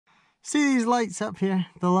See these lights up here?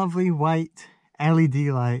 The lovely white LED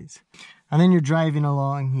lights. And then you're driving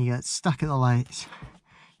along, you get stuck at the lights.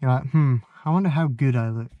 You're like, I wonder how good I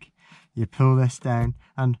look. You pull this down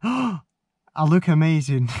and I look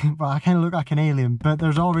amazing. Well, I kind of look like an alien, but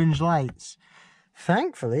there's orange lights.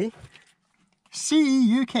 Thankfully,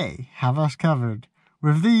 CE UK have us covered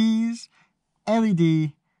with these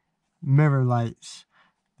LED mirror lights.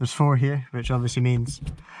 There's 4 here, which obviously means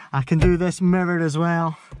I can do this mirrored as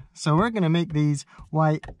well. So we're going to make these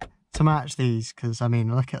white to match these, because I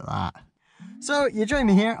mean, look at that. So you join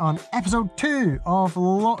me here on episode 2 of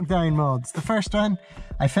Lockdown Mods. The first one,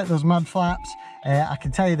 I fit those mud flaps. I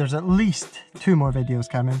can tell you there's at least 2 more videos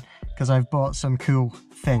coming, because I've bought some cool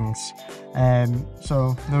things.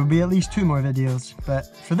 So there will be at least 2 more videos.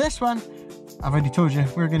 But for this one, I've already told you,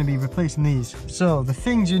 we're going to be replacing these. So the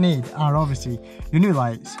things you need are obviously your new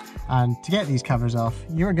lights. And to get these covers off,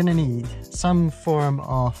 you're going to need some form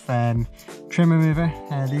of trim remover.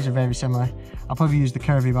 These are very similar. I'll probably use the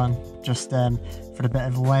curvy one just for a bit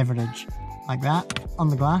of leverage. Like that, on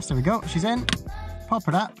the glass. There we go, she's in. Pop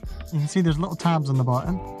it up. You can see there's little tabs on the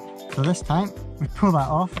bottom. So this time, we pull that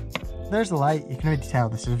off. There's the light. You can already tell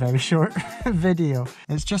this is a very short video.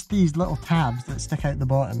 It's just these little tabs that stick out the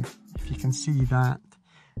bottom. If you can see that.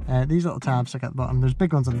 These little tabs stick out the bottom. There's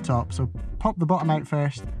big ones on the top. So pop the bottom out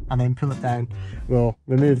first and then pull it down. We'll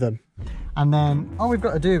remove them. And then all we've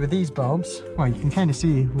got to do with these bulbs, well, you can kind of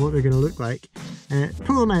see what they're going to look like.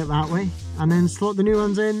 Pull them out that way and then slot the new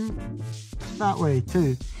ones in that way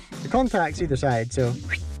too. The contacts either side, so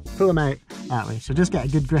pull them out that way. So just get a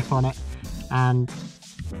good grip on it and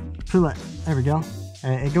pull it. There we go.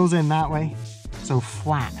 It goes in that way, so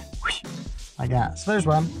flat, like that. So there's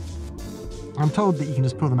one. I'm told that you can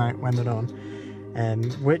just pull them out when they're on,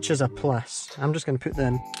 which is a plus. I'm just going to put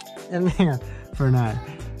them in there for now.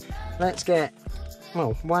 Let's get,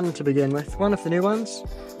 well, one to begin with. One of the new ones.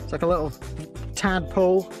 It's like a little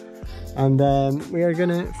tadpole, and we are going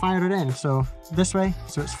to fire it in. So this way,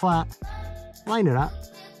 so it's flat. Line it up,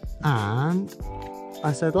 and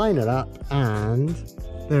I said line it up, and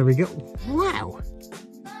there we go. Wow!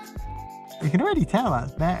 You can already tell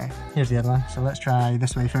that's better. Here's the other one. So let's try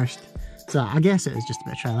this way first. So I guess it is just a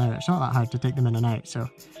bit of trial and error. It's not that hard to take them in and out. So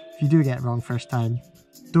if you do get it wrong first time,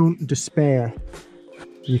 don't despair.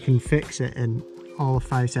 You can fix it in all of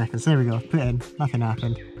 5 seconds. There we go. Put it in. Nothing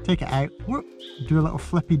happened. Take it out. Whoop. Do a little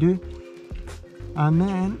flippy do. And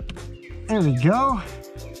then there we go.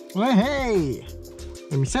 Well, hey!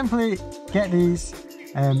 And we simply get these.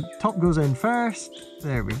 Top goes in first.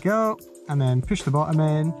 There we go. And then push the bottom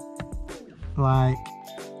in like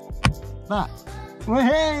that. Well,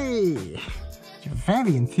 hey! You're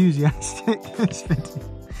very enthusiastic this video.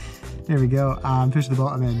 There we go. And push the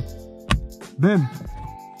bottom in. Boom.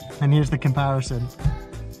 And here's the comparison.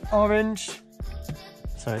 Orange.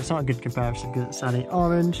 Sorry, it's not a good comparison because it's sunny.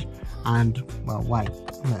 Orange and, well, white.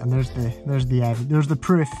 And there's the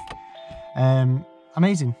proof.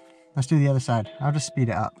 Amazing. Let's do the other side. I'll just speed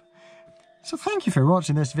it up. So thank you for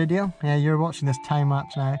watching this video. Yeah, you're watching this time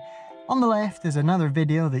lapse now. On the left is another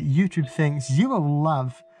video that YouTube thinks you will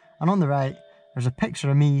love. And on the right, there's a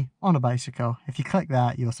picture of me on a bicycle. If you click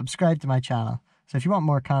that, you'll subscribe to my channel. So if you want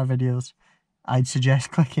more car videos, I'd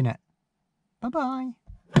suggest clicking it. Bye bye.